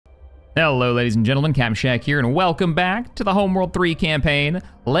Hello, ladies and gentlemen, Captain Shack here, and welcome back to the Homeworld 3 campaign.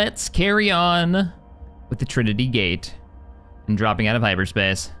 Let's carry on with the Trinity Gate and dropping out of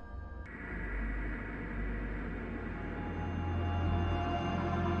hyperspace.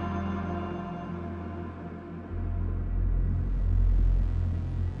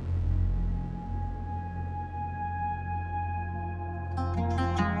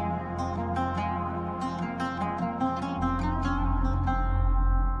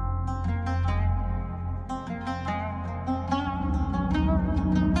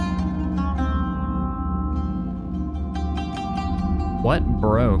 What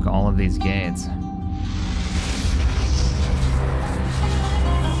broke all of these gates?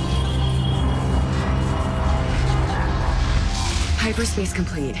 Hyperspace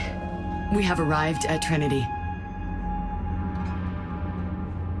complete. We have arrived at Trinity.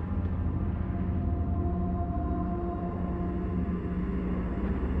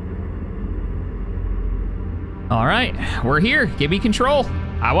 All right, we're here. Give me control.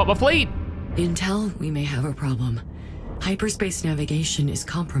 I want my fleet. Intel, we may have a problem. Hyperspace navigation is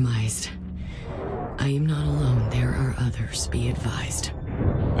compromised. I am not alone. There are others. Be advised.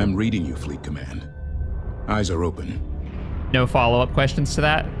 I'm reading you, Fleet Command. Eyes are open. No follow-up questions to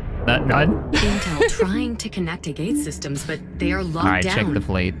that? None? Intel trying to connect to gate systems, but they are locked All right, down. check the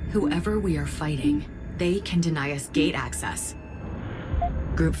fleet. Whoever we are fighting, they can deny us gate access.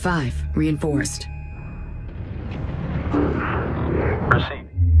 Group 5, reinforced. Proceed.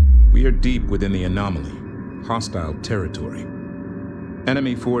 We are deep within the anomaly. Hostile territory.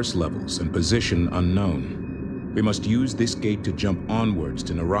 Enemy force levels and position unknown. We must use this gate to jump onwards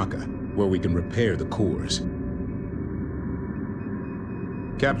to Naraka, where we can repair the cores.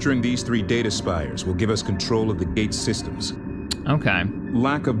 Capturing these 3 data spires will give us control of the gate systems. Okay.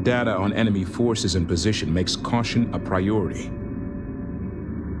 Lack of data on enemy forces and position makes caution a priority.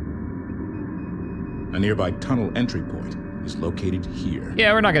 A nearby tunnel entry point is located here.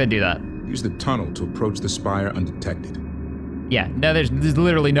 Yeah, we're not gonna do that. Use the tunnel to approach the spire undetected. Yeah, no, there's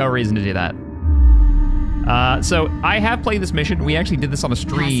literally no reason to do that. So I have played this mission. We actually did this on a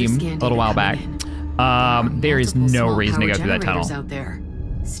stream a little while back. There is no reason to go through that tunnel. Out there.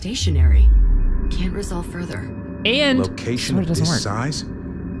 Stationary. Can't resolve further. And location of this size?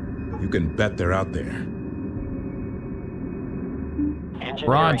 You can bet they're out there.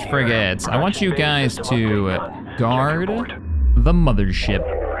 Raj frigates, I want you guys to guard the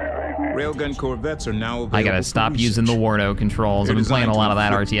mothership. Railgun corvettes are now available. I gotta stop using the Warno controls. I've been playing a lot of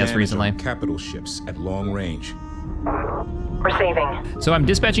that RTS recently. Capital ships at long range. Receiving. So I'm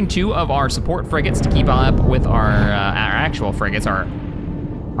dispatching 2 of our support frigates to keep up with our actual frigates, our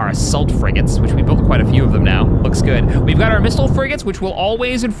assault frigates, which we built quite a few of them now. Looks good. We've got our missile frigates, which will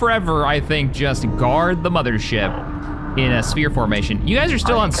always and forever, I think, just guard the mothership in a sphere formation. You guys are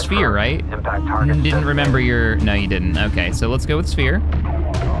still on sphere, right? Impact target. Didn't remember your, no you didn't. Okay, so let's go with sphere.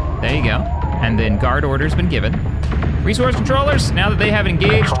 There you go. And then guard order's been given. Resource controllers, now that they have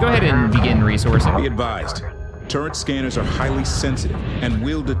engaged, go ahead and begin resourcing. Be advised, turret scanners are highly sensitive and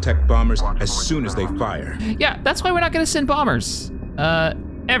will detect bombers as soon as they fire. Yeah, that's why we're not gonna send bombers,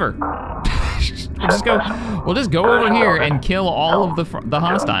 ever. We'll just go over here and kill all of the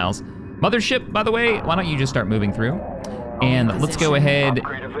hostiles. Mothership, by the way, why don't you just start moving through? And let's go ahead,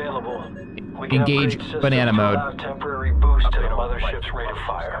 engage banana mode. Temporary boost to the mothership's rate of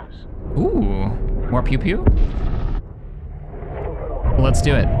fire. Ooh, more pew pew? Let's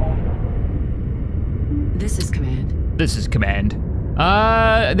do it. This is command. This is command.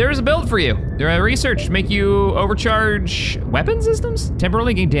 There's a build for you. There are research to make you overcharge weapon systems?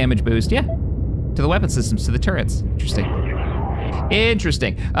 Temporarily gain damage boost, yeah. To the weapon systems, to the turrets. Interesting.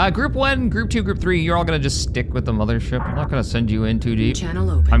 Interesting. Group 1, Group 2, Group 3, you're all gonna just stick with the mothership. I'm not gonna send you in too deep. Channel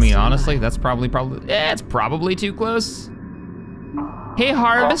open. I mean, honestly, that's probably, it's probably too close. Hey,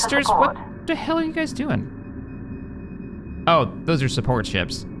 harvesters, what the hell are you guys doing? Oh, those are support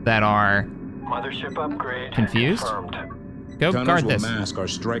ships that are Mothership upgrade confused. confirmed. Go Tunnels guard will this. mask our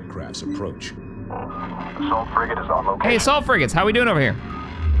strike craft's approach. Assault frigate is on location. Hey, assault frigates, how we doing over here?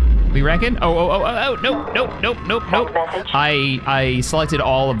 We reckon? Nope. I selected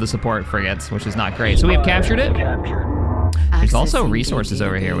all of the support frigates, which is not great. So we have captured it. There's also resources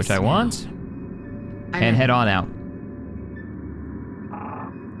over here, which I want. And head on out.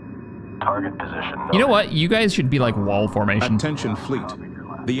 Target position. You know what? You guys should be like wall formation. Attention fleet.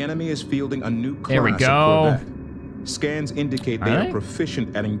 The enemy is fielding a new class There we of go. corvette. Scans indicate they are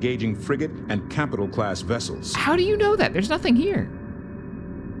proficient at engaging frigate and capital class vessels. How do you know that? There's nothing here.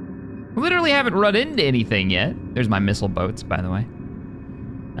 We literally haven't run into anything yet. There's my missile boats, by the way.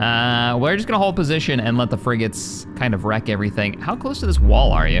 We're just gonna hold position and let the frigates kind of wreck everything. How close to this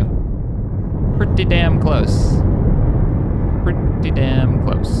wall are you? Pretty damn close. Pretty damn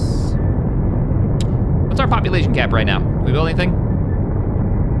close. What's our population cap right now? Can we build anything?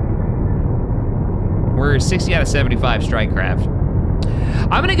 We're 60 out of 75 strike craft.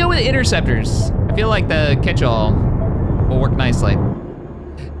 I'm gonna go with interceptors. I feel like the catch-all will work nicely.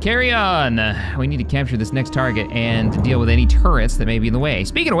 Carry on. We need to capture this next target and deal with any turrets that may be in the way.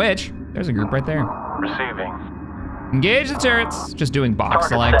 Speaking of which, there's a group right there. Receiving. Engage the turrets. Just doing box Target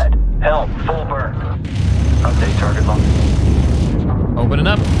select. set. Help, full burn. Update target log. Opening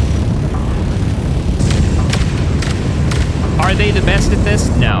up. Are they the best at this?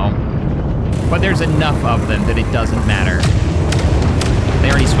 No. But there's enough of them that it doesn't matter.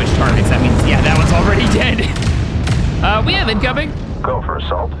 They already switched targets. That means, yeah, that one's already dead. We have incoming. Go for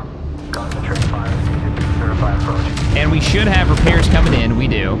assault. Concentrate fire. Verify approach. And we should have repairs coming in. We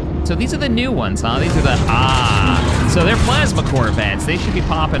do. So these are the new ones, huh? These are the, so they're plasma corvettes. They should be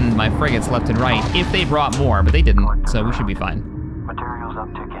popping my frigates left and right if they brought more, but they didn't, so we should be fine. Materials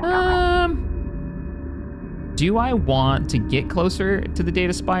uptick incoming. Do I want to get closer to the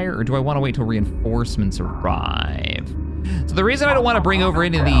data spire, or do I want to wait till reinforcements arrive? So the reason I don't want to bring over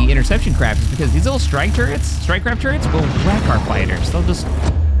any of the interception craft is because these little strike craft turrets will wreck our fighters. They'll just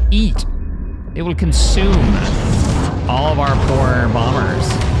eat. They will consume all of our poor bombers.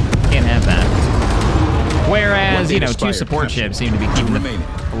 Can't have that. Whereas, you know, 2 support ships seem to be keeping the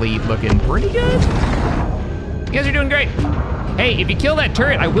fleet looking pretty good. You guys are doing great. Hey, if you kill that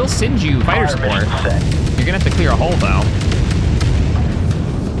turret, I will send you fighter support. You're gonna have to clear a hole, though.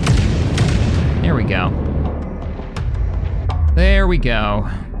 There we go. There we go.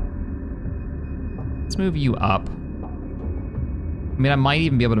 Let's move you up. I mean, I might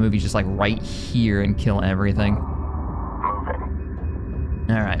even be able to move you just like right here and kill everything. Moving.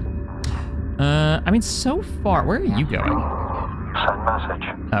 All right. I mean, so far, where are you going? Send message.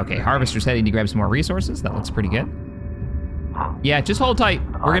 Okay, Harvester's heading to grab some more resources. That looks pretty good. Yeah, just hold tight.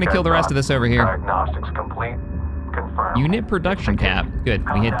 We're gonna kill the rest of this over here. Diagnostics complete. Confirmed. Unit production cap. Good,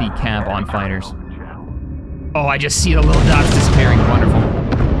 we hit the cap on fighters. Oh, I just see the little dots disappearing. Wonderful.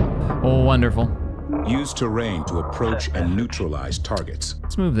 Oh, wonderful. Use terrain to approach and neutralize targets.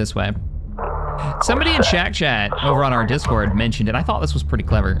 Let's move this way. Somebody in Chat over on our Discord mentioned it. I thought this was pretty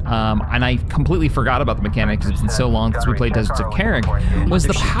clever. And I completely forgot about the mechanic because it's been so long since we played Deserts of Carrick, was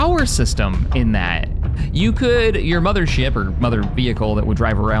the power system in that. You could, your mothership or mother vehicle that would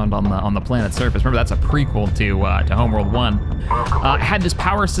drive around on the planet's surface, remember that's a prequel to Homeworld 1, had this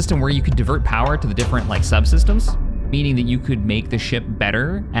power system where you could divert power to the different like subsystems, meaning that you could make the ship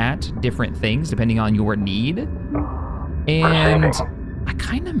better at different things depending on your need. And I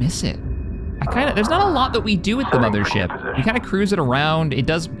kind of miss it. There's not a lot that we do with the mothership. We kind of cruise it around. It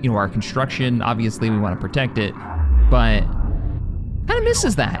does, you know, our construction, obviously we want to protect it, but kind of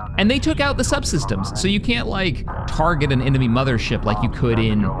misses that. And they took out the subsystems, so you can't like target an enemy mothership like you could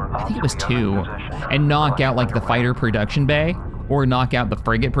in, I think it was 2, and knock out like the fighter production bay, or knock out the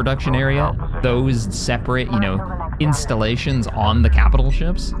frigate production area, those separate, you know, installations on the capital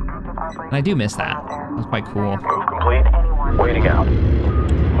ships. And I do miss that. That was quite cool. Move complete. Waiting out.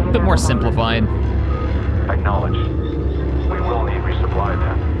 A bit more simplified. Acknowledged. We will need resupply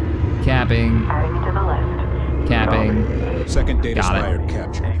then. Capping. Adding to the list. Capping. Second data Got it. spire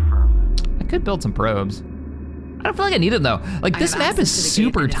captured. I could build some probes. I don't feel like I need them though. Like this map is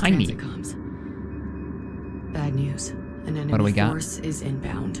super tiny. Bad news. An What do we enemy got? force is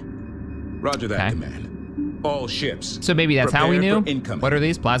inbound. Roger that, Okay. command. All ships. So maybe that's how we Prepare knew? for incoming. What are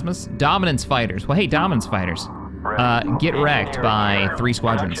these, plasmas? Dominance fighters. Well, hey, dominance fighters. Get wrecked by 3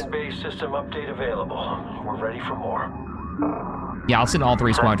 squadrons. Base system update available. We're ready for more. Yeah, I'll send all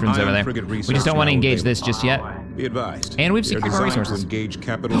 3 squadrons over there. Frigate We just don't want to research engage now this just yet. Be advised. And we've they are secured our designed resources. to engage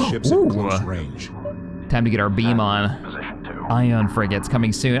capital ships Ooh. at close range. Time to get our beam on. Position 2. Ion frigates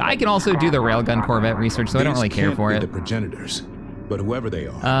coming soon. I can also do the railgun corvette research, so I don't These really care can't for be it. the progenitors, but whoever they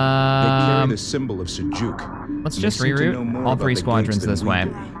are, they carry the symbol of Sejuk. Let's and just they seem to know reroute more all about 3 the squadrons gates than this we way.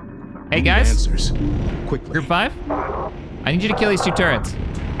 do. Hey Need guys, answers. Quickly. group 5, I need you to kill these 2 turrets.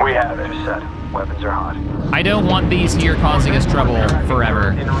 We have it. Set. Weapons are hot. I don't want these here causing us trouble forever.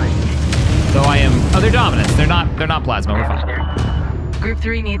 In range. Though I am, oh, they're dominants. They're not plasma, we're fine. Group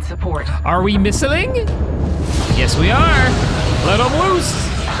 3 needs support. Are we missing? Yes, we are. Let them loose.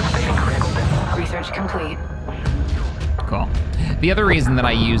 Research complete. Cool. The other reason that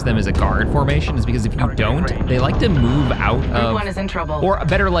I use them as a guard formation is because if you don't, they like to move out Group of, 1 is in trouble. or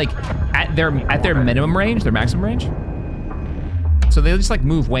better like at their minimum range, their maximum range. So they just like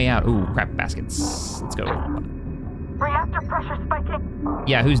move way out. Ooh, crap baskets. Let's go. Reactor pressure spiking.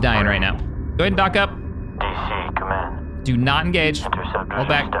 Yeah, who's dying right now? Go ahead and dock up. DC, command. Do not engage. Interceptors Hold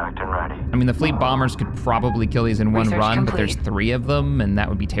back. stacked and ready. I mean, the fleet bombers could probably kill these in one Research run, but complete. there's 3 of them, and that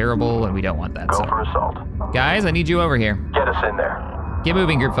would be terrible, and we don't want that. Go So, for assault. guys, I need you over here. Get us in there. Get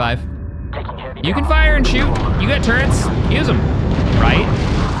moving, Group 5. Taking heavy You can damage. fire and shoot. You got turrets. Use them. Right?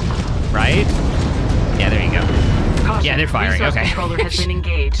 Right? Yeah, there you go. Caution, Yeah, they're firing. resource Okay. controller has been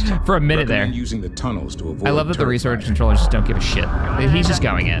engaged. For a minute there. Recommend using the tunnels to avoid I love that the turret resource fire. controllers just don't give a shit. He's just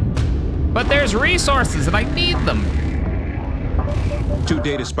going in. But there's resources, and I need them. 2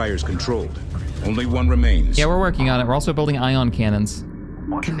 data spires controlled. Only 1 remains. Yeah, we're working on it. We're also building ion cannons.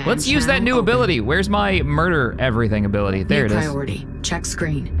 Command Let's use that channel new open. ability. Where's my murder everything ability? There New it is. priority. Check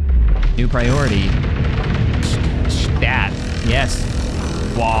screen. New priority. That. Yes.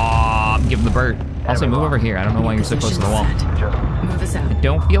 Wow. Give him the bird. Also, move over here. I don't know why you're so close to the wall. Position set. Move us out.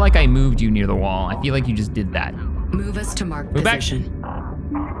 Don't feel like I moved you near the wall. I feel like you just did that. Move us to mark Move back. position.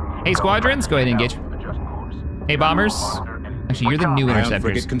 Hey, squadrons, go ahead and engage. Hey, bombers. Actually, you're the new Ion interceptors.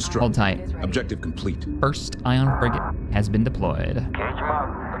 frigate constructed. Hold tight. Objective complete. First ion frigate has been deployed. Engage them up.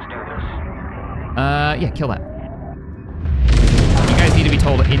 Let's do this. Yeah, kill that. You guys need to be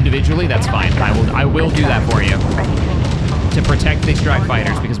told individually. That's fine. I will do that for you to protect these strike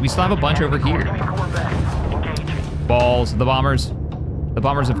fighters because we still have a bunch over here. Balls, the bombers. The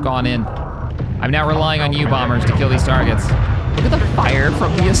bombers have gone in. I'm now relying on you bombers to kill these targets. Look at the fire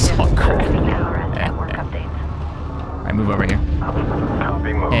from the assault craft. Network updates. All right, move over here.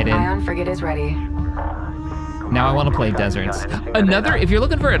 Copy, move. Head in. Ion frigate is ready. Now I want to play deserts. If you're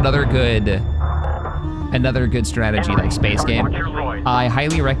looking for another good strategy like space game, I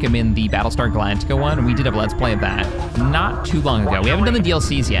highly recommend the Battlestar Galactica one. We did a Let's Play of that not too long ago. We haven't done the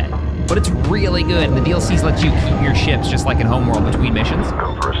DLCs yet, but it's really good. And the DLCs let you keep your ships just like in Homeworld between missions.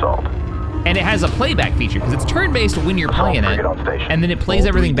 Go for assault. And it has a playback feature because it's turn-based when you're playing it, and then it plays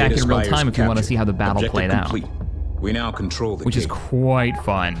All 3 everything back data in real spires time if you want to captured. see how the battle Objective played out, complete. We now control the which is gate. quite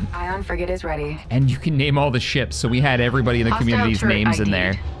fun. Ion frigate is ready. And you can name all the ships, so we had everybody in the Hostile community's turret names in ID'd.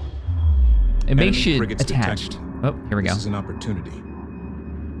 there. It makes Enemy you frigates attached. detected. Oh, here we go. This is an opportunity.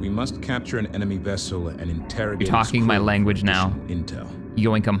 We must capture an enemy vessel and interrogate. You're talking its my crew language for now. additional Intel.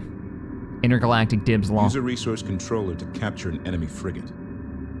 Yoinkum. Intergalactic Dibs law. Use a resource controller to capture an enemy frigate.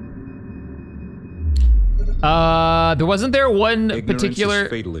 Wasn't there one Ignorance particular... is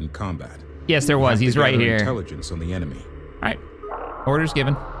fatal in combat. Yes, there was. Have to He's right gather here. Intelligence on the enemy. All right. Orders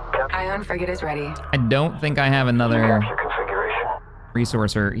given. Ion frigate is ready. I don't think I have another Capture configuration.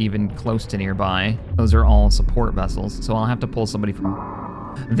 resourcer even close to nearby. Those are all support vessels, so I'll have to pull somebody from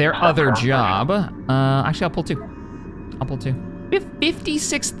their other job. Actually, I'll pull 2. I'll pull 2. We have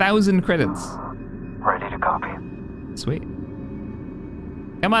 56,000 credits. Ready to copy. Sweet.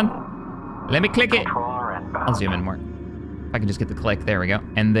 Come on. Let me click it. Controller inbound. I'll zoom in more. If I can just get the click. There we go.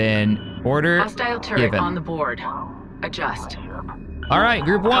 And then order Hostile turret given. on the board. Adjust. All right,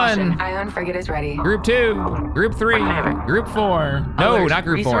 group 1. Caution, Ion frigate is ready. Group 2, Group 3, Group 4. No, Alert. not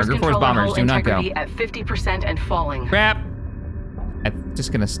Group 4. Resource Group 4 is controller bombers. hull Do not go. integrity at 50% and falling. Crap. I'm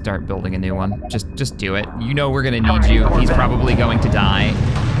just gonna start building a new one. Just do it. You know we're gonna need you. He's probably going to die.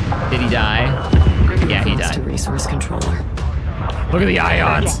 Did he die? Yeah, he Response to died. resource controller. Look at the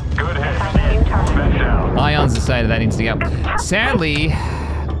ions. Good head. Back down. Ions decided that needs to go. Sadly,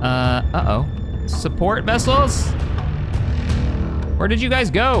 uh-oh. Support vessels? Where did you guys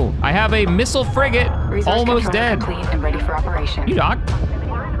go? I have a missile frigate Resource almost controller dead. complete and ready for operation. You dock?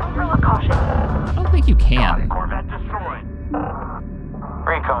 Umbrella caution. I don't think you can. Corvette destroyed.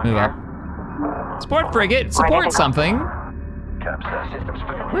 Recon Move here. up. Support frigate, support something. Capsule systems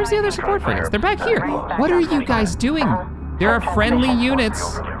for the Where's the other support frigates? They're back here. What are you guys doing? There are friendly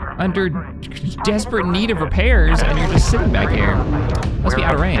units under desperate need of repairs, and you're just sitting back here. Must be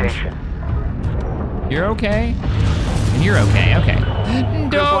out of range. You're okay. And you're okay, okay.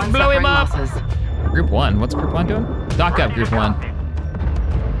 Group Don't one blow him suffering up. losses. Group 1, what's Group 1 doing? Dock up, Group 1.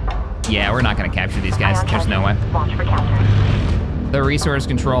 Yeah, we're not gonna capture these guys. There's no way. Launch for capture. The resource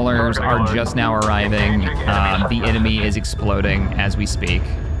controllers are just now arriving. The enemy is exploding as we speak.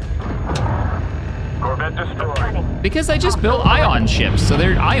 Corvette destroyed. Because I just built ion ships, so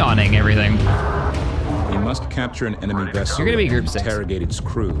they're ioning everything. We must capture an enemy vessel You're gonna be Group and 6. interrogate its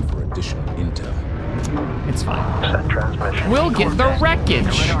crew for additional intel. It's fine. Set transmission. We'll get the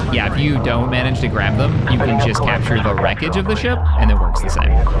wreckage. Yeah, if you don't manage to grab them, you can just capture the wreckage of the ship, and it works the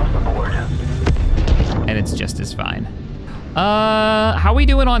same. Across the board. And it's just as fine. How we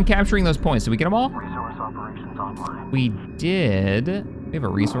doing on capturing those points? Did we get them all? Resource operations online. We did. We have a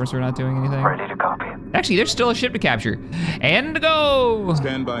resource we're not doing anything. Ready to copy. Actually, there's still a ship to capture. And go!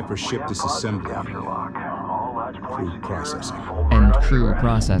 Stand by for ship disassembly. Capture lock. All large Crew points processing. And crew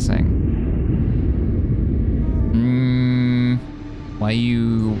processing.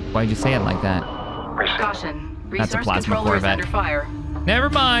 Why'd you say it like that? Caution. That's a Resource plasma controller is Corvette. under fire. Never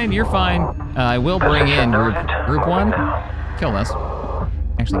mind, you're fine. I will bring in group 1. Kill this.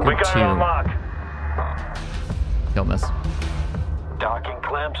 Actually, We group got 2. it on lock. Kill this. Docking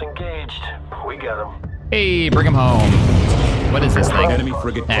clamps engaged. We got them. Hey, bring him home. What is this thing? Enemy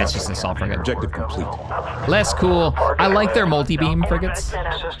frigate. It's just an assault frigate. Objective complete. Less cool. I like their multi-beam frigates.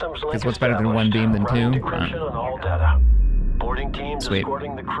 Systems Because what's better than one beam than two? Encryption on all data. Boarding teams Sweet.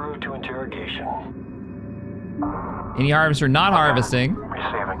 escorting the crew to interrogation. Any harvester not harvesting.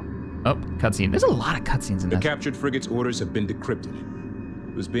 Receiving. Oh, cutscene. There's a lot of cutscenes in The this. captured frigate's orders have been decrypted.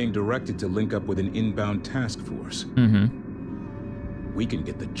 It was being directed to link up with an inbound task force. Mm-hmm. We can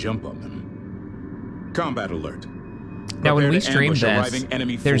get the jump on them. Combat alert. Now, when Prepare we to stream ambush this, arriving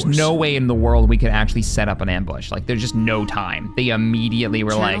enemy there's force. no way in the world we could actually set up an ambush. Like, there's just no time. They immediately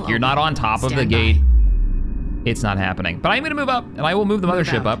were Channel like, you're not on top of the Stand by. gate. It's not happening. But I'm gonna move up, and I will move the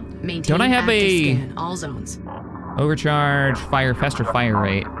mothership up. Maintain Don't I have active a scan all zones. overcharge, faster fire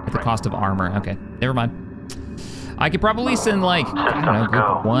rate at the cost of armor? Okay, never mind. I could probably send like, I don't know,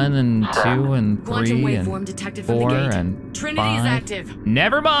 group 1 and 2 and 3 Quantum and waveform detected from the 4 gate. and Trinity is 5. active.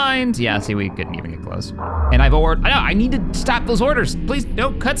 Never mind. Yeah, see, we couldn't even get close. And I've ordered, I need to stop those orders. Please,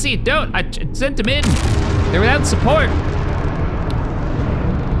 don't, cutscene, don't. I sent them in. They're without support.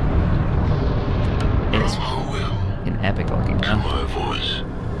 It's an epic looking, To huh? my voice,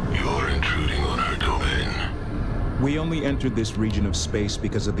 you're intruding on our domain. We only entered this region of space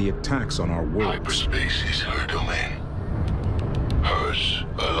because of the attacks on our worlds. Hyperspace is her domain. Hers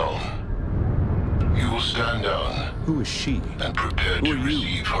alone. You will stand down Who is she? and prepare Who to are you?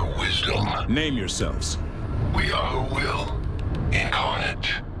 receive her wisdom. Name yourselves. We are her will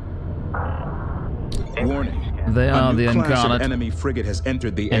incarnate. Warning. They A are new the class of incarnate. enemy frigate has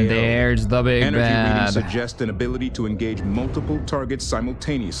entered the And AO. there's the big Energy bad. readings suggest an ability to engage multiple targets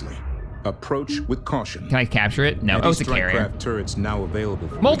simultaneously. Approach with caution. Can I capture it? No. Oh, it's a carrier. Anti-strike turrets now available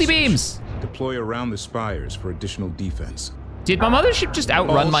for Multi-beams! research. Deploy around the spires for additional defense. Did my mothership just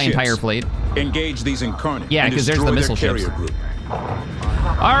outrun All my ships, entire fleet? Engage these incarnate. Yeah, and 'cause there's the destroy missile their ships. carrier group.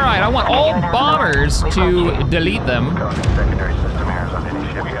 All right, I want all bombers to delete them. Secondary system errors on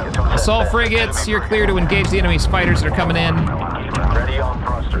any ship. Assault frigates, you're clear to engage the enemy fighters that are coming in. Ready on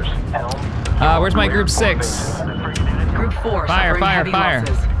thrusters. Helm. Where's my group 6? Group 4 Fire, suffering fire, heavy fire.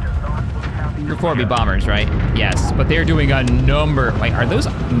 losses. Group 4 would be bombers, right? Yes, but they're doing a number. Wait, are those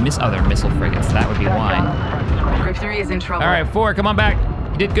other missile frigates? That would be why. Group 3 is in trouble. All right, 4, come on back.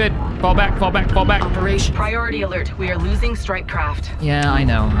 You did good. Fall back, fall back, fall back. Operation priority alert. We are losing strike craft. Yeah, I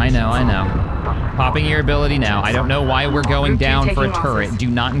know. Popping your ability now. I don't know why we're going Group two down for a taking turret. losses. Do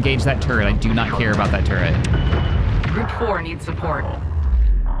not engage that turret. I do not care about that turret. Group 4 needs support.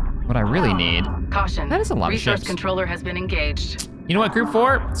 What I really need. Caution. That is a lot of Resource ships. controller has been engaged. You know what, Group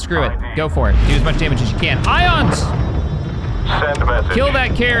 4? Screw it. Go for it. Do as much damage as you can. Ions! Send message. Kill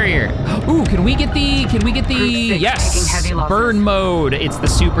that carrier. Ooh, can we get the, Group 6 taking yes, heavy losses. burn mode. It's the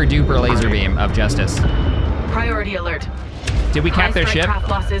super duper laser beam of justice. Priority alert. Did we cap their High strike ship? craft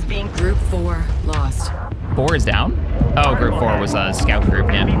losses being Group 4 lost. 4 is down? Oh, Group 4 was a scout group,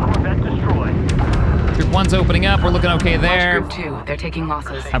 yeah. Corvette destroyed. Group 1's opening up. We're looking okay Watch there. Group 2. They're taking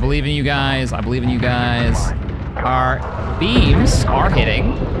losses. I believe in you guys. I believe in you guys. Our beams are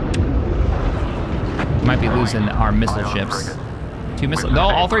hitting. We might be losing our missile ships. 2 missile, no,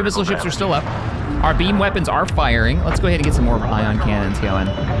 all 3 missile ships are still up. Our beam weapons are firing. Let's go ahead and get some more ion cannons going.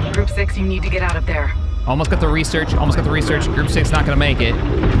 Group 6, you need to get out of there. Almost got the research, almost got the research. Group 6 not gonna make it.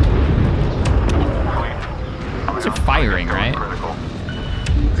 These are firing, right?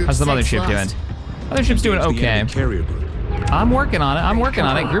 Group How's the 6 mothership doing? lost. Mothership's doing Engage the okay. enemy carrier group. I'm working on it. I'm working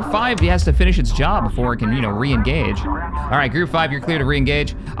on it. Group 5 has to finish its job before it can, you know, re-engage. All right, Group 5, you're clear to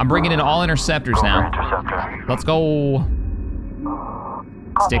re-engage. I'm bringing in all interceptors now. Interceptor. Let's go.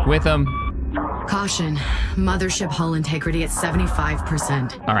 Stick with them. Caution. Mothership hull integrity at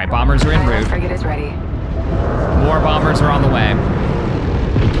 75%. All right, bombers are en route. Frigate is ready. More bombers are on the way.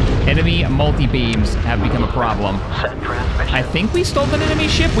 Enemy multi-beams have become a problem. Send transmission. I think we stole an enemy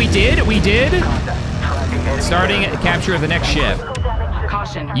ship. We did. Tracking enemy Starting capture of the next ship.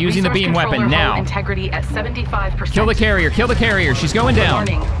 Caution. Using the Resource beam weapon controller now. hull integrity at 75%. Kill the carrier. Kill the carrier. She's going down.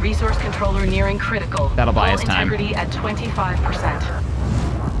 Warning. Resource controller nearing critical. That'll buy Hull us time. integrity at 25%.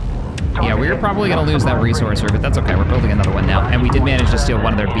 Yeah, we were probably going to lose that resourcer, but that's okay. We're building another one now. And we did manage to steal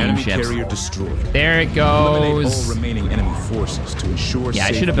one of their beam Enemy ships. carrier destroyed. There it Eliminate all goes. remaining enemy forces to ensure Yeah, I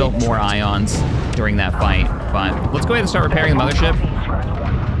safe should have built gate more transit. ions during that fight, but let's go ahead and start repairing the mothership.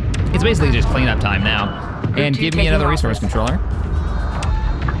 It's basically just cleanup time now. And two give me taking another losses. resource controller.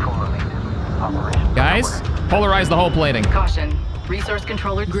 controller lead. Operation. Guys, polarize the whole plating. Caution. Resource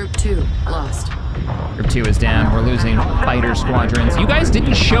controller Group 2 lost. Group 2 is down. We're losing fighter squadrons. You guys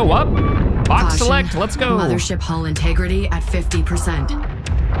didn't show up? Box Caution, select, let's go. Mothership hull integrity at 50%.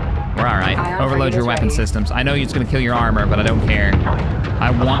 We're all right. Ion Overload frigate your is weapon ready. systems. I know it's gonna kill your armor, but I don't care. I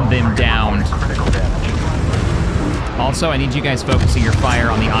want them downed. Critical damage. Also, I need you guys focusing your fire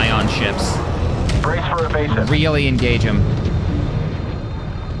on the ion ships. Brace for evasive. Really engage them.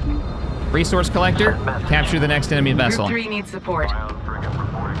 Resource collector, capture the next enemy vessel. Group 3 needs support.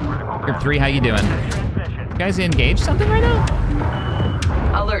 Group 3, how you doing? You guys engage something right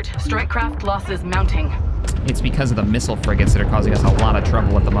now? Alert, strike craft losses mounting. It's because of the missile frigates that are causing us a lot of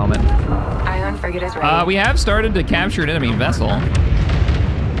trouble at the moment. Ion frigate is ready. We have started to capture an enemy vessel.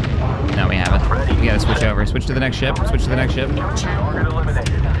 No, we haven't. We gotta switch over. Switch to the next ship. Switch to the next ship. Target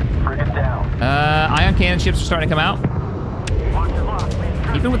eliminated. Frigate down. Ion cannon ships are starting to come out.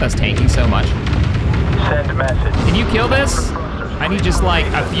 Even with us tanking so much. Send message. Can you kill this? I need just like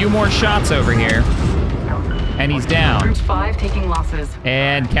a few more shots over here. And he's down. Group 5 taking losses.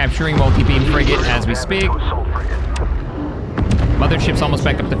 And capturing multi-beam frigate as we speak. Assault frigate. Mothership's almost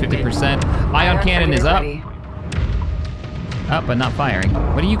back up to 50%. Ion cannon frigate is up. ready. Up, but not firing.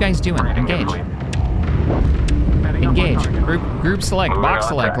 What are you guys doing? Engage. Engage. Group select. Box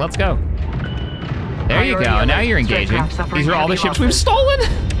select. Let's go. There you go. Now you're engaging. These are all the ships we've stolen.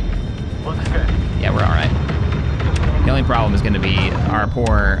 Looks good. Yeah, we're all right. The only problem is going to be our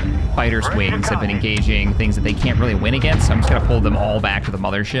poor fighter wings have been engaging things that they can't really win against. So I'm just going to pull them all back to the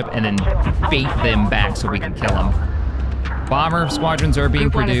mothership and then bait them back so we can kill them. Bomber squadrons are being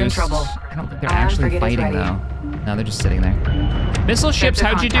Group 1 is in produced. trouble. I don't think they're Ion actually frigate is fighting ready. though. No, they're just sitting there. Missile ships,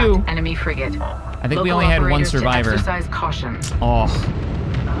 how'd you do? Enemy frigate. I think we only had one survivor. Exercise caution. Oh,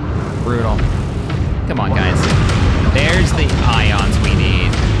 brutal. Come on, guys. There's the ions we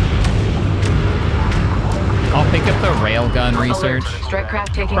need. I'll pick up the railgun research. Alert, strike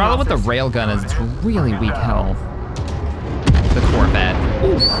craft taking Problem with the losses. railgun is it's really weak health. The Corvette.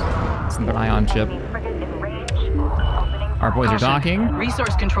 Oof. It's another ion chip. Frigate in range. Opening Our boys are Caution, docking.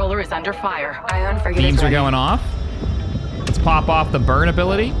 resource controller is under fire. Ion frigate Beams is are ready. going off. Let's pop off the burn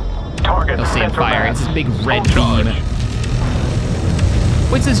ability. Target. You'll see him center fire. mass. It's this big red Full beam. charge.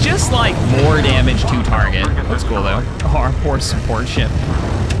 Which is just like more damage to target. That's cool though. Oh, our poor support ship.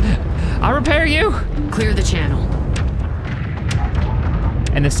 I'll repair you. Clear the channel.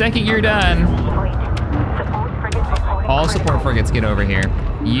 And the second you're done, Support frigate deploying all critical. support frigates get over here.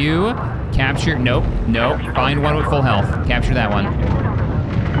 You capture, nope. Find one with full health. Capture that one.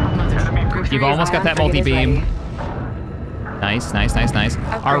 Group 3 You've is almost got Ion that frigate is multi-beam. ready. Nice. Our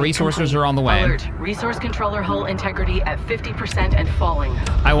Upgrade resources complete. are on the way. Alert, resource controller hull integrity at 50% and falling.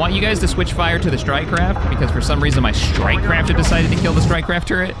 I want you guys to switch fire to the strike craft because for some reason my strike craft had decided to kill the strike craft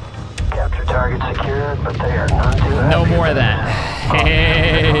turret. Capture target secured, but they are none too happy. No more of that.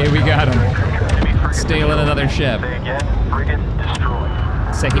 Hey, we got him. Enemy frigate Stealing another ship. Say again. Frigate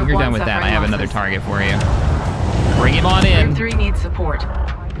destroyed. Second Group you're one done with that, I suffering have another losses. target for you. Bring him on Group in. 3 needs support.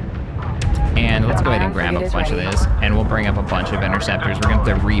 And let's go ahead and grab Ion a frigate bunch is of ready. this. And we'll bring up a bunch of interceptors. We're going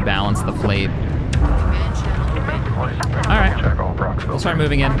to have to rebalance the fleet. All right, Check all proxies. we'll start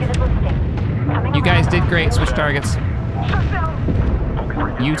moving in. Target is listing. Coming You on guys board. did great. Switch targets.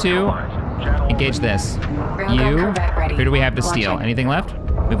 You two, engage this. Railgun You, Corvette ready. who do we have to steal? Launching. Anything left?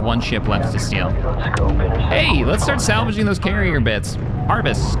 We have one ship left to steal. Let's go. Intercept. Hey, let's start salvaging those carrier bits.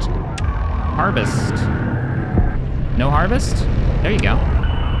 Harvest. Harvest. No harvest? There you go.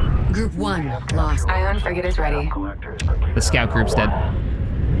 Group 1 lost. Ion frigate is ready. Collectors. The scout group's dead.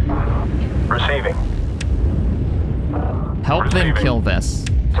 Receiving. Help them kill this.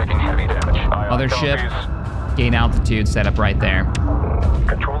 Taking heavy damage. Other ship, gain altitude, set up right there.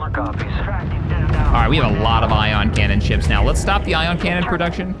 Controller copies. All right, we have a lot of ion cannon ships now. Let's stop the ion cannon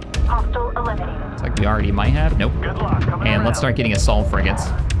production. Hostile eliminated. It's like we already might have. Nope. Good luck. Coming And let's start getting assault frigates.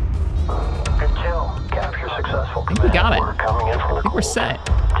 Good kill. Capture successful. think we got it. We're coming in from the I think we're set.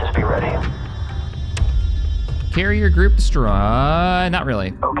 Just be ready. Carrier group destroy. Not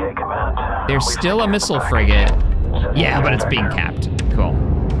really. Okay, command. There's We've still a secured the missile package. frigate. Send Yeah, it but it's back being now. capped. Cool.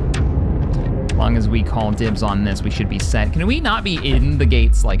 As long as we call dibs on this, we should be set. Can we not be in the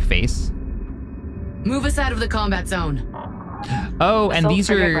gates like face? Move us out of the combat zone. Oh, and Assault these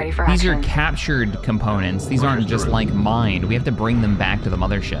frigate ready for are action. captured components. These aren't just like mined. We have to bring them back to the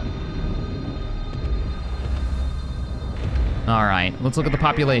mothership. All right, let's look at the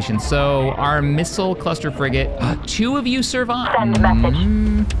population. So our missile cluster frigate, 2 of you survived. Send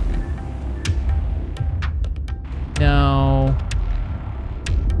message. No.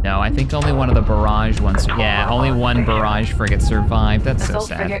 No, I think only one of the barrage ones. Yeah, only one barrage frigate survived. That's so Assault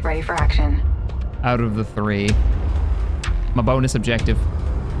frigate sad. ready for action. Out of the 3. My bonus objective.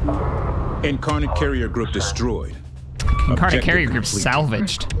 Incarnate carrier group destroyed. Incarnate Objective carrier group complete.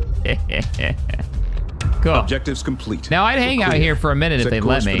 salvaged. Cool. Objectives complete. Now I'd We're hang out clear. here for a minute if Set they'd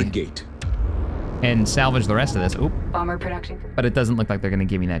let course for me the gate. and salvage the rest of this. Oop. Bomber production. But it doesn't look like they're gonna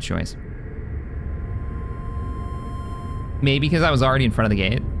give me that choice. Maybe because I was already in front of the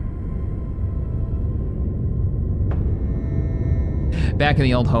gate. Back in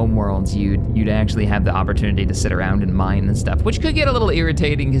the old Homeworlds, you'd actually have the opportunity to sit around and mine and stuff, which could get a little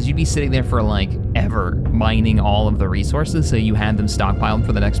irritating because you'd be sitting there for like ever mining all of the resources so you had them stockpiled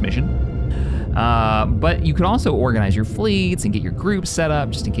for the next mission. But you could also organize your fleets and get your groups set up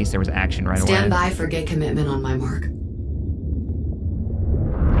just in case there was action right away. Stand by for gate commitment on my mark.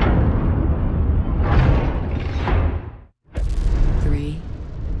 Three,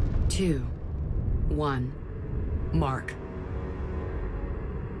 2, 1, mark.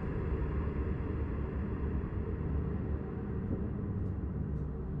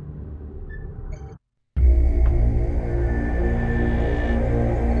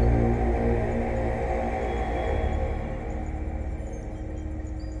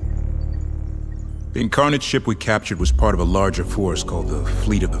 The Incarnate ship we captured was part of a larger force called the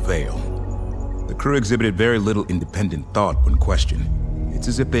Fleet of the Veil. The crew exhibited very little independent thought when questioned. It's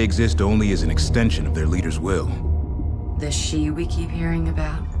as if they exist only as an extension of their leader's will. The she we keep hearing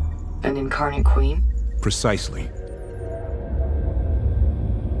about? An incarnate queen? Precisely.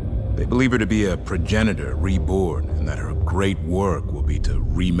 They believe her to be a progenitor reborn, and that her great work will be to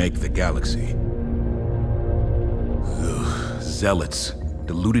remake the galaxy. Ugh, zealots,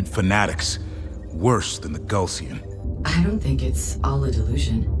 deluded fanatics, worse than the Gulsian. I don't think it's all a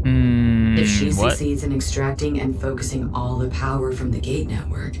delusion. If she what? succeeds in extracting and focusing all the power from the gate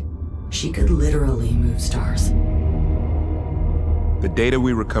network, she could literally move stars. The data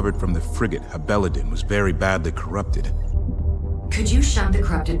we recovered from the frigate Habeladin was very badly corrupted. Could you shunt the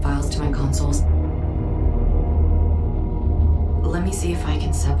corrupted files to my consoles? Let me see if I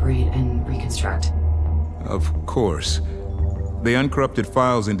can separate and reconstruct. Of course. The uncorrupted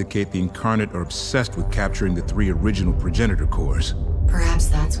files indicate the Incarnate are obsessed with capturing the 3 original progenitor cores. Perhaps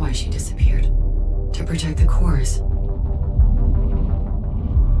that's why she disappeared. To protect the cores.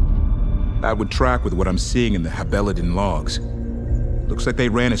 That would track with what I'm seeing in the Habeladin logs. Looks like they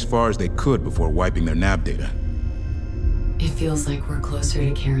ran as far as they could before wiping their nav data. It feels like we're closer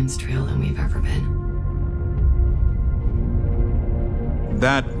to Karen's trail than we've ever been.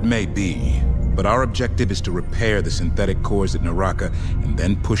 That may be, but our objective is to repair the synthetic cores at Naraka and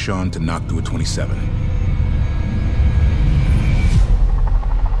then push on to Noctua 27.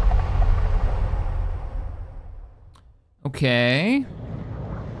 Okay.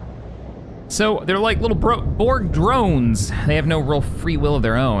 So they're like little Borg drones. They have no real free will of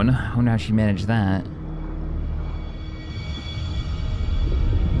their own. I wonder how she managed that.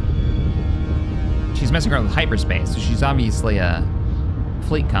 She's messing around with hyperspace, so she's obviously a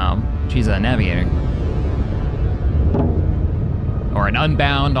fleet comm. She's a navigator. Or an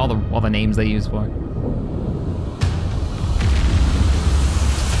unbound, all the names they use for it.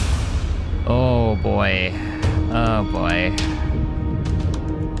 Oh boy. Oh boy.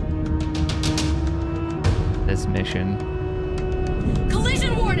 This mission.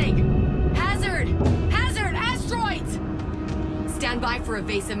 Collision warning! Hazard! Hazard! Asteroids! Stand by for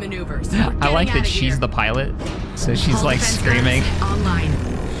evasive maneuvers. I like that she's the pilot, so she's Hull like defense screaming. guns online.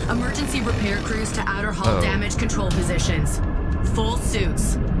 Emergency repair crews to outer hull Oh. damage control positions. Full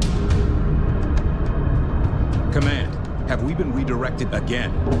suits. Command, have we been redirected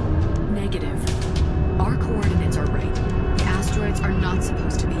again? Negative. Our coordinates are right. The asteroids are not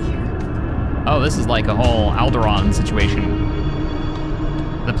supposed to be here. Oh, this is like a whole Alderaan situation.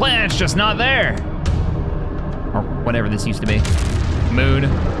 The planet's just not there. Or whatever this used to be. Moon.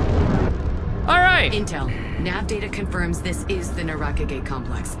 All right. Intel. Nav data confirms this is the Naraka Gate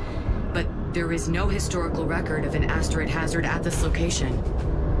complex. But there is no historical record of an asteroid hazard at this location.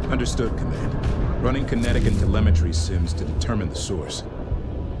 Understood, Command. Running kinetic and telemetry sims to determine the source.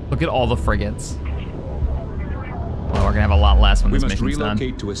 Look at all the frigates. Well, we're gonna have a lot less when We this must mission's done.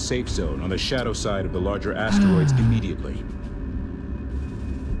 relocate to a safe zone on the shadow side of the larger asteroids immediately.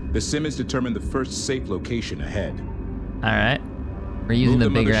 The sim has determined the first safe location ahead. All right. We're using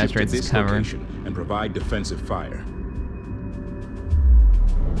Move the bigger mothership to asteroids as this cover. location and provide defensive fire.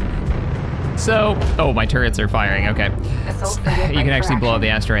 So, oh, my turrets are firing, okay. Assault You frigate can ready actually for blow up action. the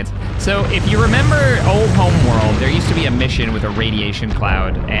asteroids. So if you remember old Homeworld, there used to be a mission with a radiation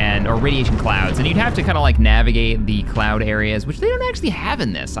cloud or radiation clouds, and you'd have to kind of like navigate the cloud areas, which they don't actually have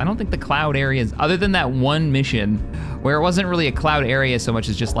in this. I don't think the cloud areas, other than that one mission where it wasn't really a cloud area so much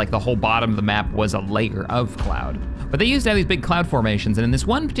as just like the whole bottom of the map was a layer of cloud. But they used to have these big cloud formations, and in this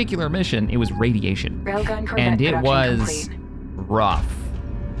one particular mission, it was radiation. Railgun Corvette And it production was complete. rough.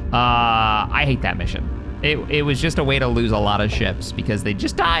 I hate that mission. It was just a way to lose a lot of ships because they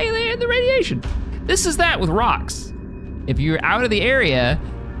just die in the radiation. This is that with rocks. If you're out of the area,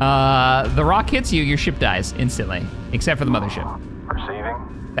 the rock hits you, your ship dies instantly, except for the mothership.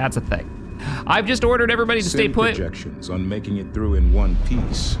 Receiving. That's a thing. I've just ordered everybody to stay Sim put. projections on making it through in one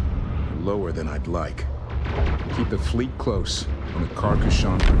piece are lower than I'd like. Keep the fleet close on the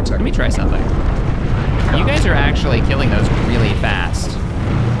Carcassonne protector. Let me try something. You guys are actually killing those really fast.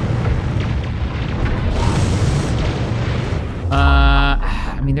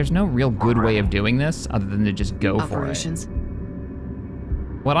 I mean, there's no real good way of doing this other than to just go for it.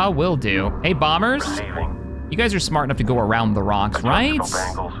 What I will do, hey bombers, Receiving. you guys are smart enough to go around the rocks, right? Angles.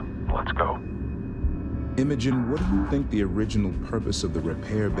 Let's go. Imogen, what do you think the original purpose of the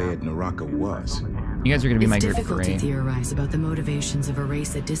repair bay at Naraka was? You guys are gonna be my It's group difficult to 3. theorize about the motivations of a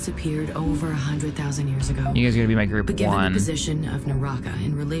race that disappeared over 100,000 years ago. You guys are gonna be my group But given 1. the position of Naraka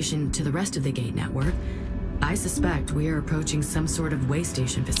in relation to the rest of the gate network, I suspect we are approaching some sort of way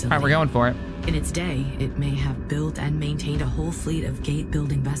station facility. All right, we're going for it. In its day, it may have built and maintained a whole fleet of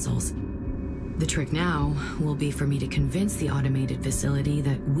gate-building vessels. The trick now will be for me to convince the automated facility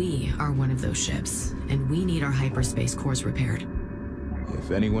that we are one of those ships, and we need our hyperspace cores repaired.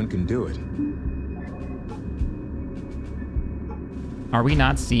 If anyone can do it. Are we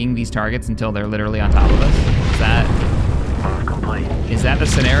not seeing these targets until they're literally on top of us? Move complete. Is that the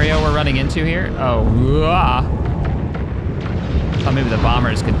scenario we're running into here? Oh, thought maybe the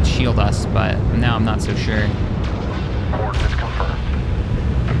bombers could shield us, but now I'm not so sure. Coordinates confirmed.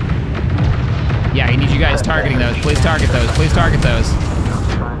 Yeah, I need you guys targeting those. Please target those. Please target those.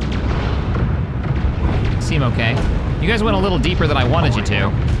 Seem okay. You guys went a little deeper than I wanted you to.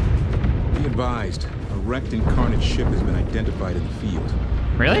 Be advised, a wrecked Incarnate ship has been identified in the field.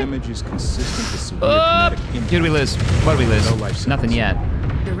 Really? Damage is consistent with severe kinetic impact. Did we lose? What did we lose? No life sentence. Nothing yet.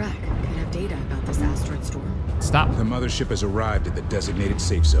 The wreck could have data about this asteroid storm. Stop. The mothership has arrived at the designated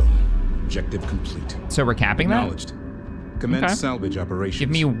safe zone. Objective complete. So we're capping that? Acknowledged. Commence Okay. salvage operations. Give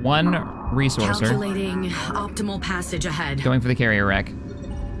me one resourcer. Calculating optimal passage ahead. Going for the carrier wreck.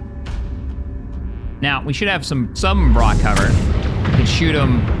 Now, we should have some rock cover. We can shoot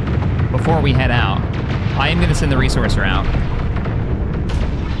them before we head out. I am gonna send the resourcer out.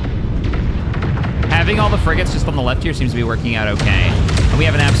 Having all the frigates just on the left here seems to be working out okay. And we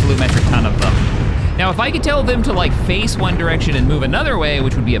have an absolute metric ton of them. Now, if I could tell them to like face one direction and move another way,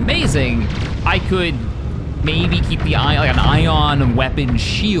 which would be amazing, I could maybe keep the like an ion weapon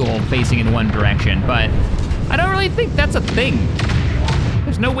shield facing in one direction, but I don't really think that's a thing.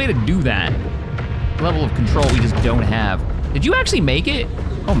 There's no way to do that. Level of control we just don't have. Did you actually make it?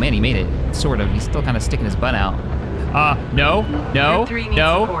 Oh man, he made it. Sort of. He's still kind of sticking his butt out. No. Group 3 needs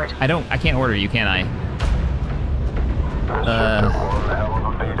support. I can't order you, can I?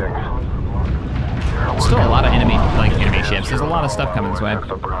 Still a lot of enemy ships. There's a lot of stuff coming this way.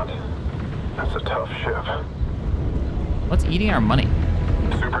 That's a tough ship. What's eating our money?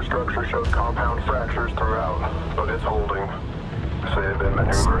 Superstructure shows compound fractures throughout, but it's holding. Say they've been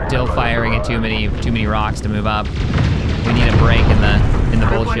maneuvering. Still firing at too many rocks to move up. We need a break in the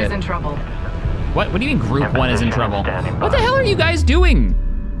Group 1 bullshit. is in trouble. What do you mean Group 1 is in trouble? What the hell are you guys doing?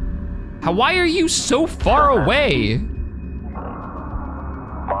 Why are you so far away?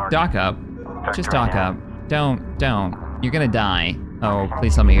 Dock up. Just dock up. Don't. You're gonna die. Oh,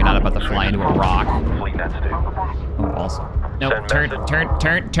 please tell me you're not about to fly into a rock. Fleet net stable. Oh, balls. Nope, turn.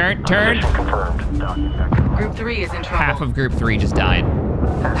 Position confirmed. Group 3 is in trouble. Half of Group 3 just died.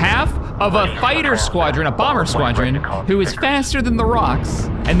 Half of a fighter squadron, a bomber squadron, who is faster than the rocks,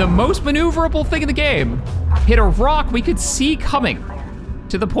 and the most maneuverable thing in the game, hit a rock we could see coming,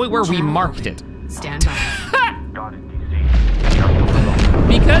 to the point where we marked it. Stand by. Got it, DC.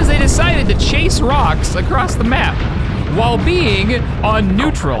 Because they decided to chase rocks across the map while being on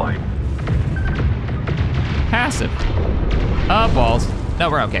neutral. Passive. Balls. No,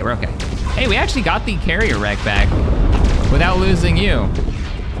 we're okay. Hey, we actually got the carrier wreck back without losing you.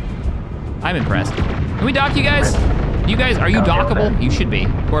 I'm impressed. Can we dock you guys? You guys, are you dockable? You should be.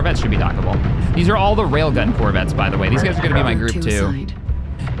 Corvettes should be dockable. These are all the railgun Corvettes, by the way. These guys are gonna be my group 2. Assigned.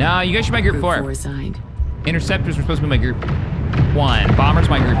 No, you guys should be my group 4. 4 assigned. Interceptors were supposed to be my group 1. Bombers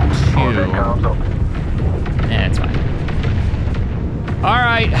my group 2. It's fine. All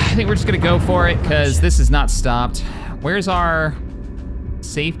right, I think we're just gonna go for it because this is not stopped. Where's our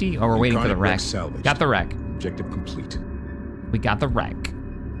safety? Oh, we're waiting for the wreck. Salvaged. Got the wreck. Objective complete. We got the wreck.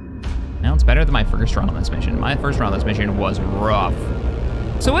 Now it's better than my first run on this mission. My first run on this mission was rough.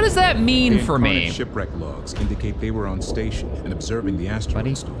 So what does that mean The for me? incarnate shipwreck logs indicate they were on station and observing the asteroid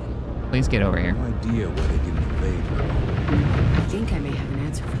Buddy? storm. Please get over here. No idea why they didn't invade. I think I may have an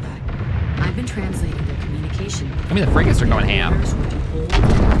answer for that. I've been translating their communication. I mean, the frigates are going ham. Orders were to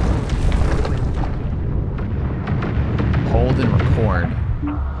Hold and record.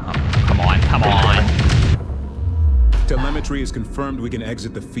 Oh, come on, come on. Telemetry is confirmed we can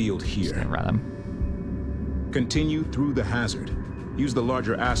exit the field Just here. gonna run them. Continue through the hazard. Use the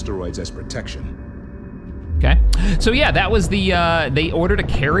larger asteroids as protection. Okay. So yeah, that was the, they ordered a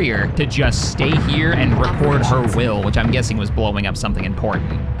carrier to just stay here and record her will, which I'm guessing was blowing up something important.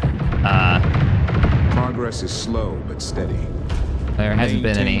 Progress is slow but steady. There hasn't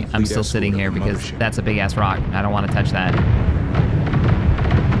been any. Maintain I'm fleet still sitting escort here of the because mothership. that's a big ass rock. I don't want to touch that.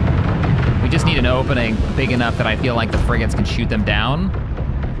 We just need an opening big enough that I feel like the frigates can shoot them down.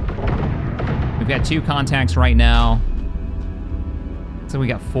 We've got 2 contacts right now. So we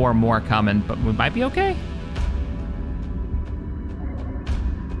got 4 more coming, but we might be okay.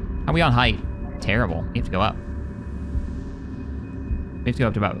 How are we on height? Terrible. We have to go up. We have to go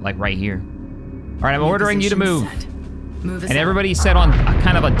up to about like right here. All right, I'm ordering you to move. And everybody's set on a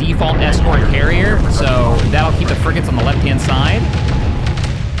kind of a default escort carrier, so that'll keep the frigates on the left-hand side.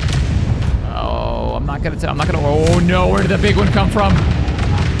 Oh, I'm not gonna, oh no, where did the big one come from?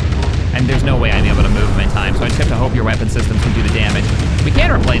 And there's no way I'm able to move them in time, so I just have to hope your weapon systems can do the damage. We can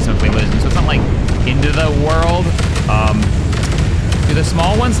replace them if we lose them, so it's not like into the world. Do the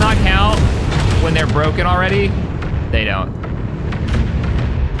small ones not count when they're broken already? They don't.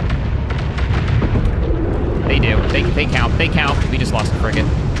 They do. They count. They count. We just lost a frigate.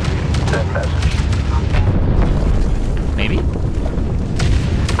 Maybe?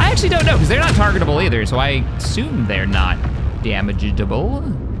 I actually don't know, because they're not targetable either, so I assume they're not damageable.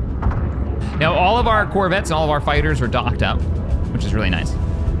 Now, all of our corvettes and all of our fighters are docked up, which is really nice.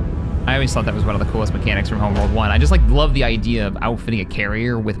 I always thought that was one of the coolest mechanics from Homeworld 1. I just like love the idea of outfitting a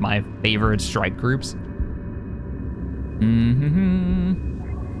carrier with my favorite strike groups.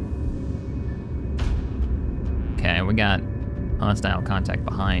 Okay, we got hostile contact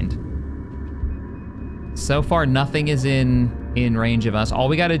behind. So far, nothing is in range of us. All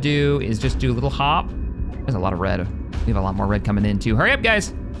we gotta do is just do a little hop. There's a lot of red. We have a lot more red coming in too. Hurry up,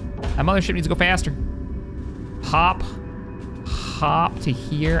 guys. That mothership needs to go faster. Hop to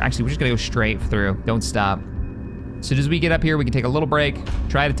here. Actually, we're just gonna go straight through. Don't stop. As soon as we get up here, we can take a little break,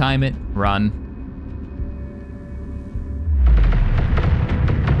 try to time it, run.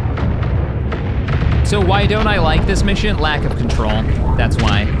 So why don't I like this mission? Lack of control, that's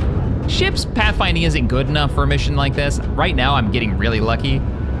why. Ships pathfinding isn't good enough for a mission like this. Right now, I'm getting really lucky.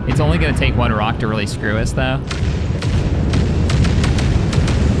 It's only gonna take 1 rock to really screw us though.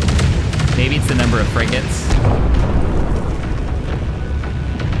 Maybe it's the number of frigates.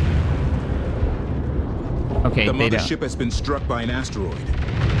 Okay, The they don't. mothership has been struck by an asteroid.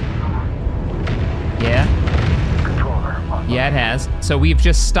 Yeah? Yeah, it has. So we've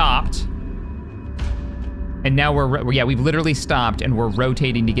just stopped. And now we've literally stopped and we're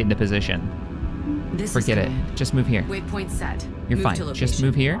rotating to get into position. Forget it. Just move here. Waypoint set. You're Move fine. to Just location.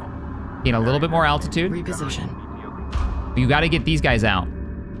 move here. Gain a little bit more altitude. Reposition. You gotta get these guys out.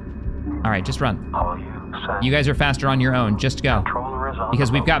 All right, just run. You guys are faster on your own. Just go.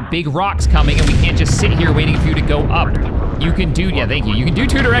 Because we've got big rocks coming and we can't just sit here waiting for you to go up. You can do, yeah, thank you. You can do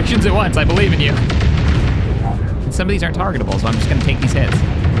 2 directions at once. I believe in you. And some of these aren't targetable, so I'm just gonna take these hits.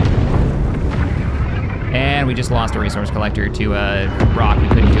 And we just lost a resource collector to a rock we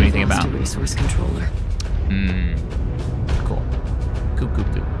couldn't do anything about. Lost a resource controller. Cool. Cool.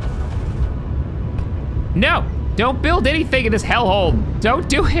 No! Don't build anything in this hellhole. Don't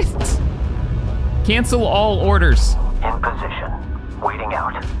do it. Cancel all orders. In position. Waiting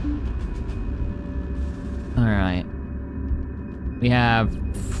out. All right. We have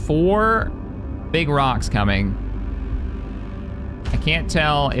 4 big rocks coming. I can't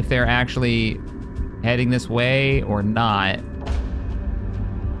tell if they're actually heading this way or not.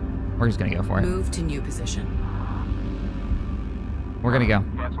 We're just gonna go for it. Move to new position. We're gonna go.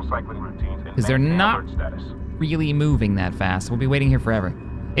 Cancel cycling routines. Because they're not really moving that fast. We'll be waiting here forever.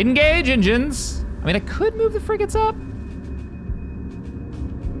 Engage engines! I mean, I could move the frigates up.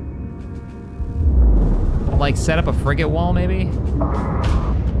 Like set up a frigate wall maybe?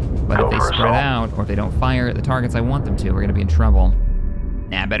 But if they spread out or if they don't fire at the targets I want them to, we're gonna be in trouble.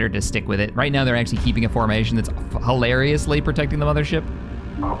 Nah, better to stick with it. Right now they're actually keeping a formation that's hilariously protecting the mothership.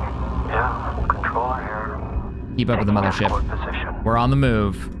 Yeah, controller here. Keep up with the mothership. Position. We're on the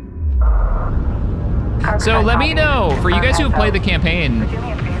move. So let me know, for you guys who have played the campaign.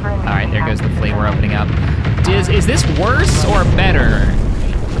 All right, there goes the fleet we're opening up. Is this worse or better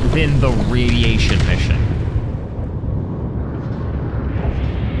than the radiation mission.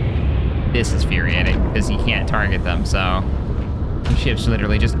 This is infuriating, because you can't target them, so the ship's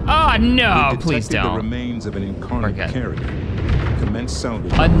literally just, oh no, please don't. The remains of an incarnate carrier. Commence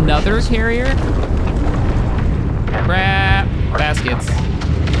salvage. Another carrier? Crap. Baskets.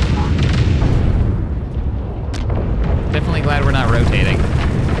 Definitely glad we're not rotating.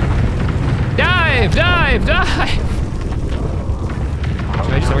 Dive, dive, dive!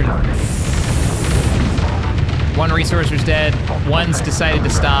 Should I just order? One resourcer's dead. One's decided to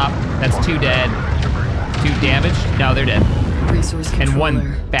stop. That's 2 dead. 2 damaged? No, they're dead. Resource and 1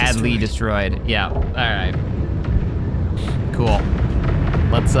 controller badly destroyed. Yeah, all right. Cool.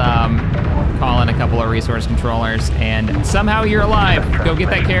 Let's call in a couple of resource controllers, and somehow you're alive. Go get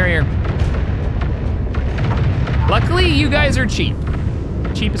that carrier. Luckily, you guys are cheap.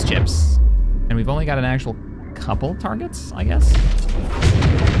 Cheap as chips. And we've only got an actual couple targets, I guess.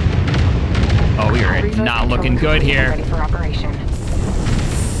 Oh, we are not looking good here. Ready for operation.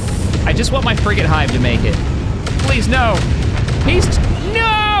 I just want my frigate hive to make it. Please, no.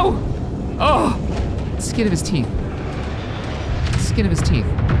 No! Oh, skin of his teeth. Skin of his teeth.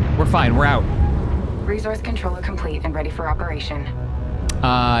 We're fine, we're out. Resource controller complete and ready for operation.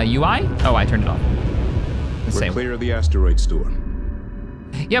 UI? Oh, I turned it off. We're clear of the asteroid storm.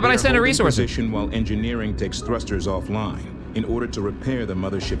 Yeah, but I sent a resource. Position while engineering takes thrusters offline in order to repair the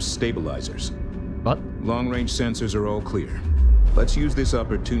mothership's stabilizers. What? Long-range sensors are all clear. Let's use this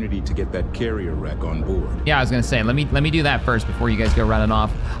opportunity to get that carrier wreck on board. Yeah, I was gonna say, let me do that first before you guys go running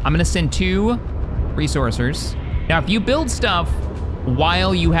off. I'm gonna send 2 resourcers. Now, if you build stuff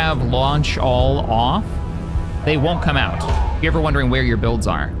while you have launch all off, they won't come out. If you're ever wondering where your builds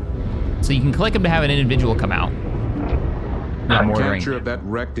are. So you can click them to have an individual come out. Capture of that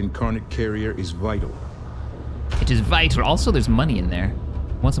wrecked incarnate carrier is vital. It is vital. Also, there's money in there.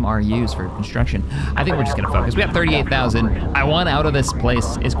 I want some RUs for construction. I think we're just gonna focus. We got 38,000. I want out of this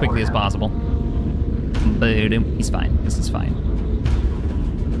place as quickly as possible. Boom. He's fine. This is fine.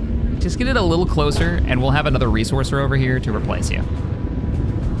 Just get it a little closer, and we'll have another resourcer over here to replace you.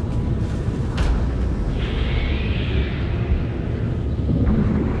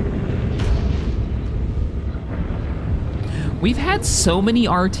 We've had so many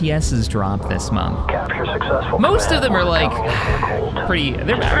RTSs drop this month. Capture successful. Most of them are like pretty,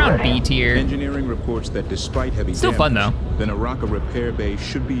 they're around B tier. Engineering reports that despite heavy Still fun though. The Naraka repair bay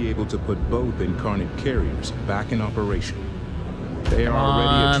should be able to put both incarnate carriers back in operation. They are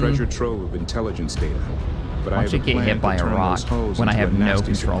already a treasure trove of intelligence data. But I have a get plan hit by to a turn rock those hulls when I into have a no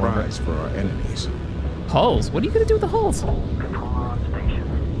nasty control over it. surprise for our enemies. Hulls? What are you gonna do with the hulls?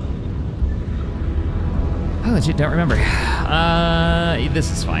 I legit don't remember.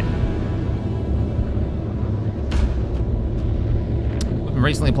 This is fine. I'm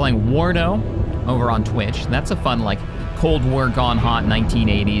recently playing Wardo over on Twitch. That's a fun, like, Cold War gone hot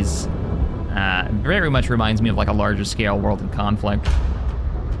 1980s. Very much reminds me of like a larger scale world in conflict.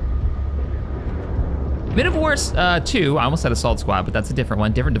 Men of Wars 2, I almost said Assault Squad, but that's a different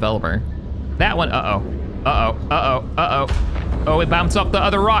one, different developer. That one, Oh, it bounced off the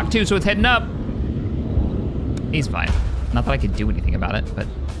other rock too, so it's heading up. He's fine. Not that I could do anything about it, but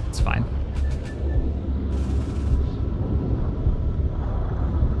it's fine.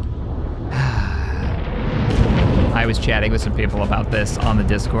 I was chatting with some people about this on the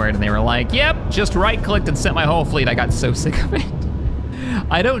Discord, and they were like, yep, just right-clicked and sent my whole fleet. I got so sick of it.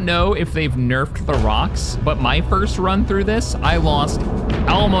 I don't know if they've nerfed the rocks, but my first run through this, I lost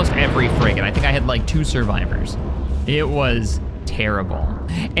almost every frigate. I think I had like 2 survivors. It was terrible.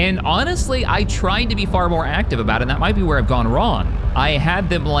 And honestly, I tried to be far more active about it, and that might be where I've gone wrong. I had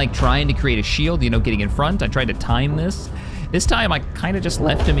them like trying to create a shield, you know, getting in front. I tried to time this. This time I kind of just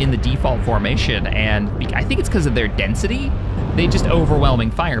left them in the default formation, and I think it's because of their density. They just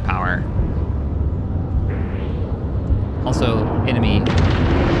overwhelming firepower. Also, enemy.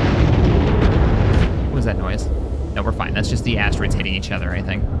 What was that noise? No, we're fine. That's just the asteroids hitting each other, I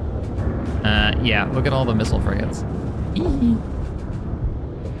think. Yeah, look at all the missile frigates.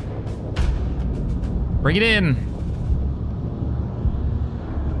 Bring it in.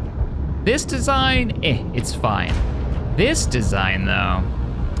 This design, it's fine. This design, though,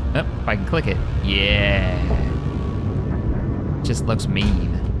 oh, if I can click it, yeah. Just looks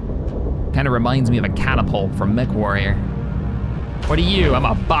mean. Kind of reminds me of a catapult from MechWarrior. What are you? I'm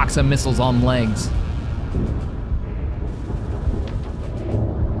a box of missiles on legs.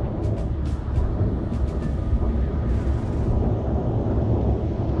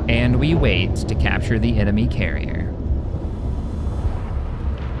 And we wait to capture the enemy carrier.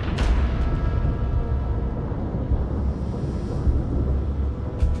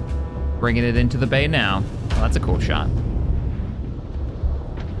 Bringing it into the bay now. Well, that's a cool shot.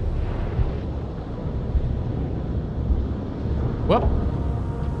 Whoop.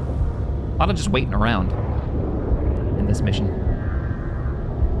 A lot of just waiting around in this mission.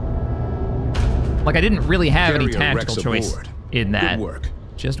 Like, I didn't really have any Carrier tactical Rex choice aboard. in that. Good work.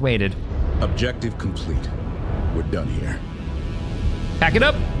 Just waited. Objective complete. We're done here. Pack it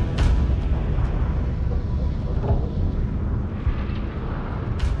up.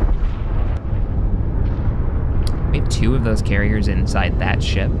 We have 2 of those carriers inside that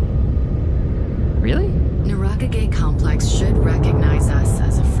ship. Really? Naraka Gate Complex should recognize us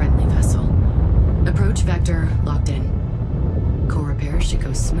as a friendly vessel. Approach vector locked in. Core repairs should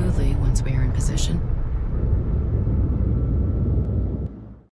go smoothly once we are in position.